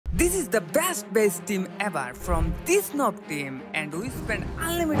This is the best team ever from this Nob team, and we spend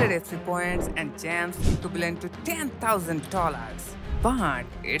unlimited FC points and gems equivalent to $10,000. But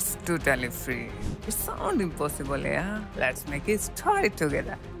it's totally free. It sounds impossible, yeah? Let's make it story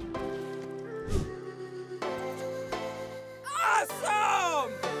together.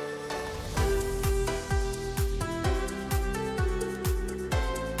 Awesome!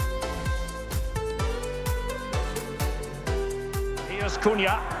 Here's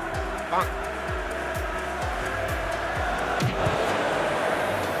Cunha.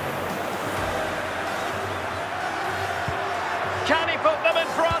 Can he put them in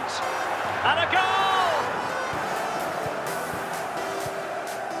front? And a goal!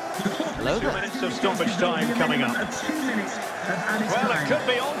 Hello there. 2 minutes of stoppage time coming up. Well, it could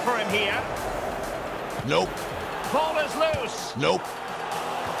be on for him here. Nope. Ball is loose. Nope.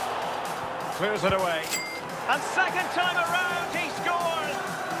 Clears it away. And second time around, he scores!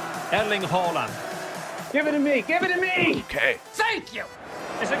 Erling Haaland. Give it to me, give it to me! Okay. Thank you!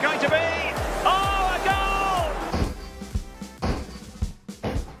 Is it going to be? Oh, a goal!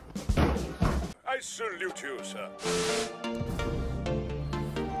 I salute you, sir.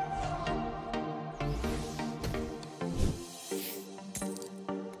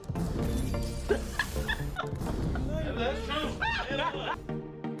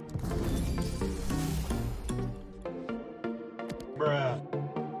 Bruh.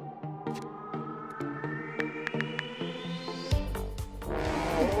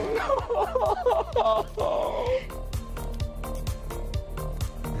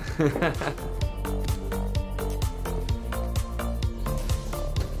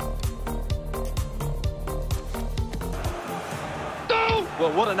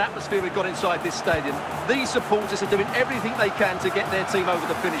 Well, what an atmosphere we've got inside this stadium. These supporters are doing everything they can to get their team over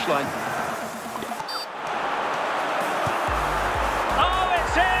the finish line. Oh,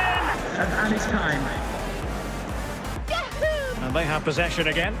 it's in! And it's time. And they have possession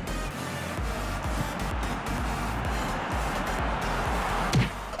again.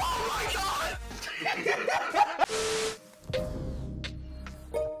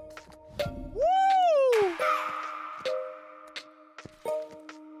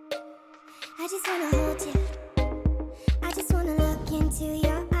 I just wanna hold you. I just wanna look into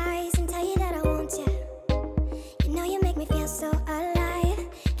your eyes and tell you that I want you. You know you make me feel so alive.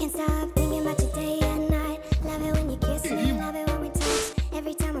 Can't stop thinking about you day and night. Love it when you kiss me, love it when we touch.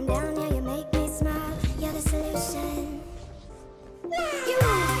 Every time I'm down here, you make me smile. You're the solution. You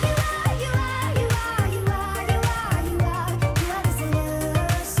are, you are, you are, you are, you are, you are, you are, you are the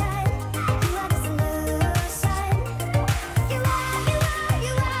solution. You are the solution. You are, you are,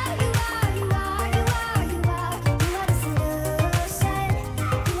 you are, you are, you are, you are, you are, you are the solution.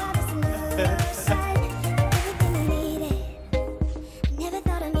 You are the solution. Everything I needed. Never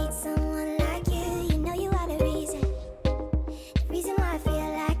thought I'd meet someone like you. You know you are the reason. The reason why I feel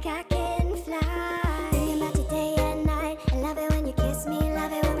like I can fly. Thinking about you day and night. I love it when you kiss me,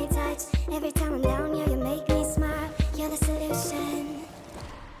 love it when we touch. Every time I'm down here, you make me smile. You're the solution.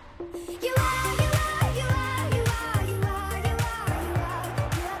 You are, you are, you are, you are, you are, you are, you are,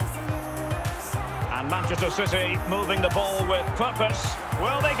 you are the solution. And Manchester City moving the ball with purpose.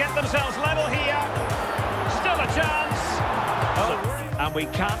 Will they get themselves level here? Still a chance. Oh, and we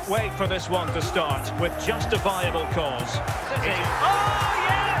can't wait for this one to start with justifiable cause. City. Oh,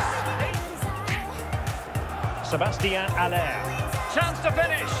 yes! Sebastian Aller. Chance to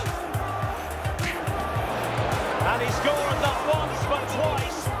finish. And he scored not once, but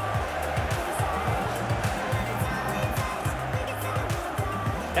twice.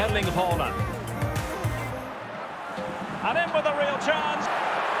 Erling Haaland. And in with a real chance.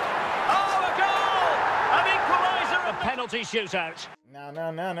 Oh, a goal! An equaliser, a penalty shootout. No. Just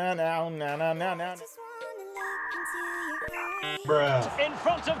wanna look into your eyes. Bruh. In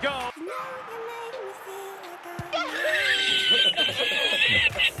front of goal. You know you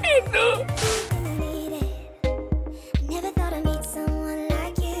make me feel like I needed. Never thought I'd meet someone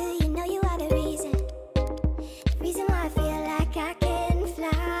like you. You know you are the reason. The reason why I feel like I can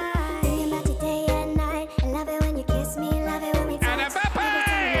fly. Thinking about you day and night. I love it when you kiss me, love it when we touch. And Every time I'm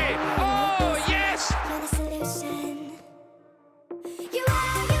down, oh, you make me yes! smile. You're the solution. You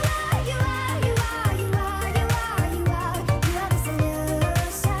are, you are, you are, you are, you are, you are, you are, you are the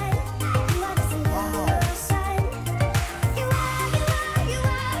solution. You are the solution. You are, you are, you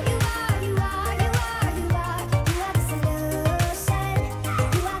are, you are, you are,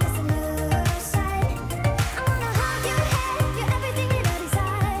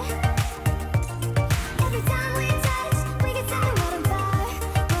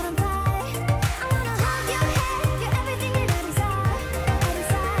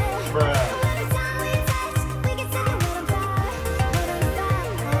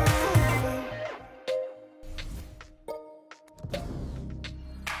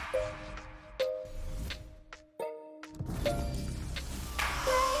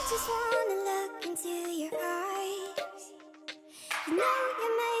 You know you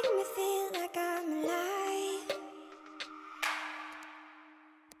make me feel like I'm alive.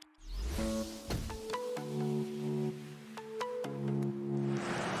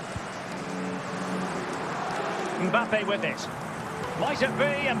 Mbappe with it. Might it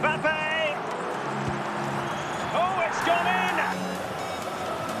be Mbappe? Oh, it's gone in!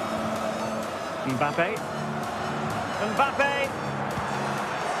 Mbappe. Mbappe.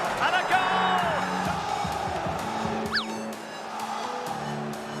 And a goal!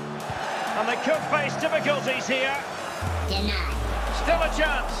 And they could face difficulties here. Denied. Still a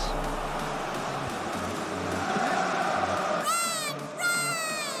chance.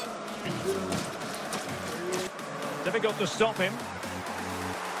 Difficult to stop him.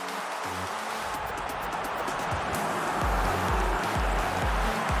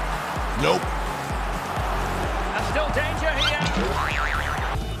 Nope. And still danger here.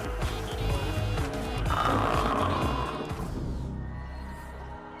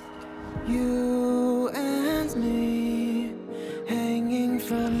 You and me, hanging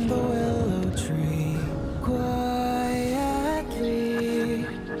from the willow tree, quietly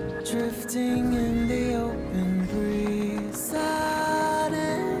drifting in the open breeze. Suddenly,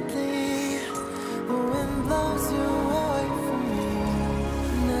 the wind blows you away from me.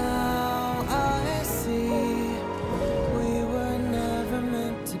 Now I see we were never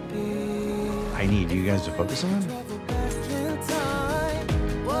meant to be. I need you guys to focus on. Travel back in time.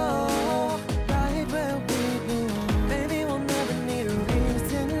 Whoa, right where we belong. Maybe we'll never need a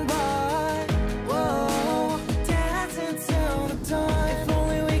reason why. Whoa, dancing till the dawn. If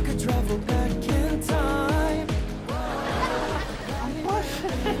only we could travel back in time.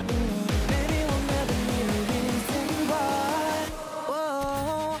 Maybe we'll never need a reason why.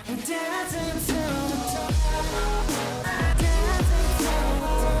 Whoa, dancing till the dawn. Dancing till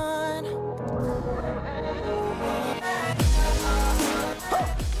the dawn.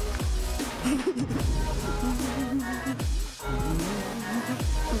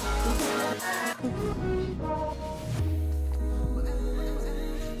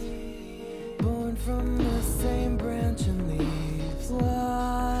 Born from the same branch and leaves,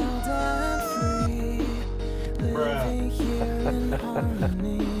 wild and free, living here in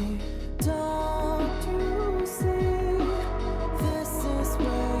harmony. Don't you see? This is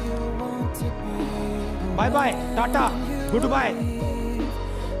where you want to be. Bye bye, Tata, goodbye.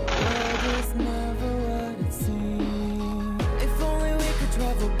 World is never what it seems. If only we could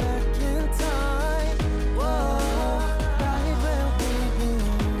travel back in time. Whoa, right where we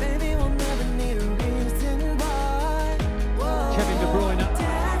belong. Maybe we'll never need a reason why. Whoa, Kevin De Bruyne.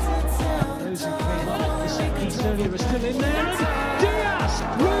 dancing till the Those who dawn. came up the seconds earlier are still in there. Diaz!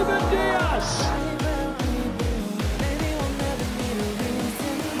 Ruben Diaz! Maybe we'll never need a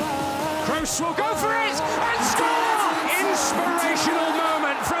reason why. Kroos will go for it and score! Inspirational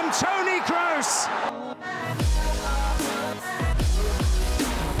moment from Toni Kroos.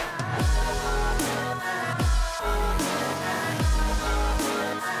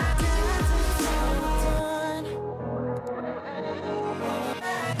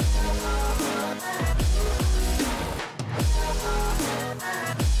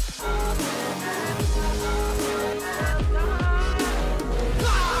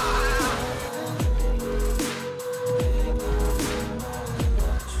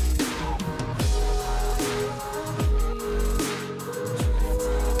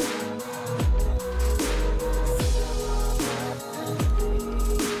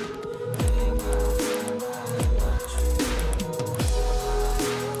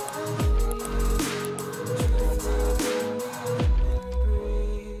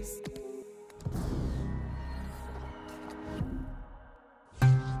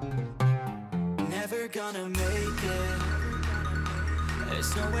 Never gonna make it.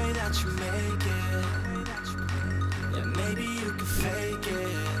 There's no way that you make it. Yeah, maybe you can fake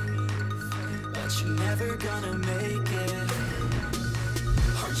it, but you're never gonna make it.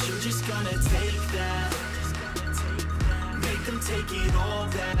 Aren't you just gonna take that? Make them take it all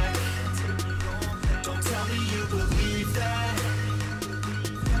back. Don't tell me you believe that.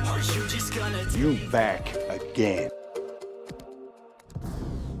 Aren't you just gonna take You back again.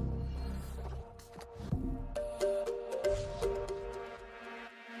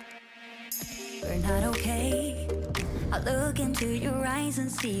 We're not okay. I look into your eyes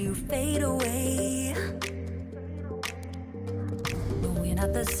and see you fade away. But we're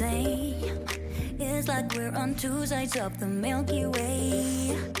not the same. It's like we're on two sides of the Milky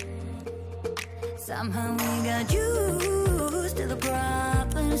Way. Somehow we got used to the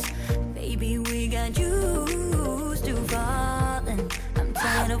problems. Baby, we got used to falling. I'm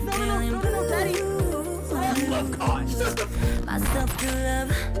tired of feeling blue. myself to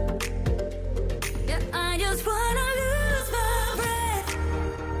love. Yeah, I just wanna lose my breath.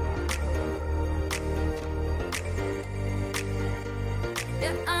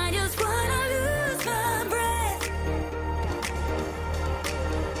 Yeah, I just wanna lose my breath.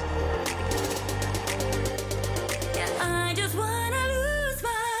 Yeah, I just wanna lose my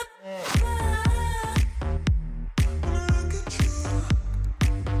breath.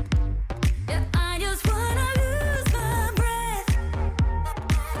 Yeah, I just wanna lose my breath.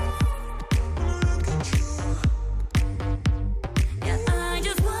 Yeah, I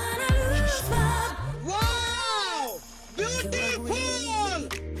just wanna lose my Wow! Beautiful!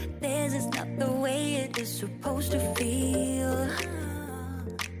 This is not the way it is supposed to feel.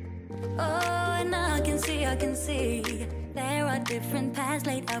 Oh, and I can see there are different paths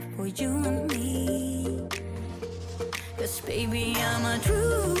laid out for you and me. 'Cause baby, I'm a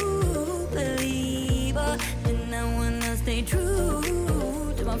true believer, and I wanna stay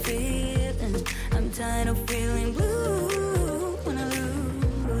true to my feelings. I'm tired of feeling blue when I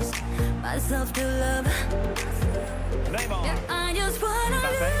lose myself to love. Neymar. Yeah, I just wanna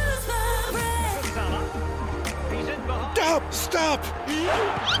Mbappe. lose my breath. Salah. He's in behind. Stop!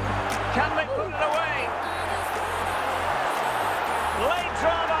 Can they put it away? Late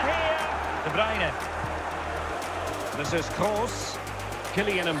drama here. De Bruyne. This is Kroos.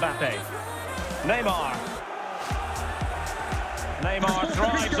 Kylian Mbappe. Neymar. Neymar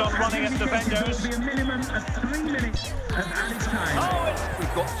thrives on running at defenders. There will be a minimum of 3 minutes of added time. Oh, it's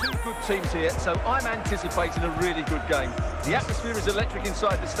We've got two good teams here, so I'm anticipating a really good game. The atmosphere is electric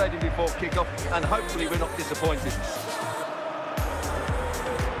inside the stadium before kick-off, and hopefully we're not disappointed.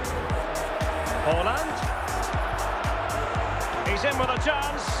 Holland. He's in with a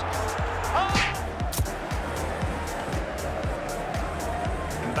chance. Oh!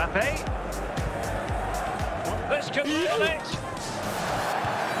 Mbappe. This could be it.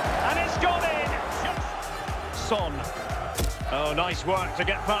 And it's gone in. Son. Oh, nice work to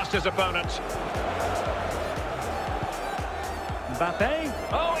get past his opponent. Mbappe.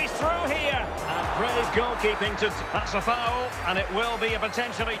 Oh, he's through here. And brave goalkeeping to... That's a foul, and it will be a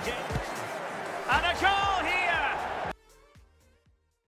potentially... And a goal!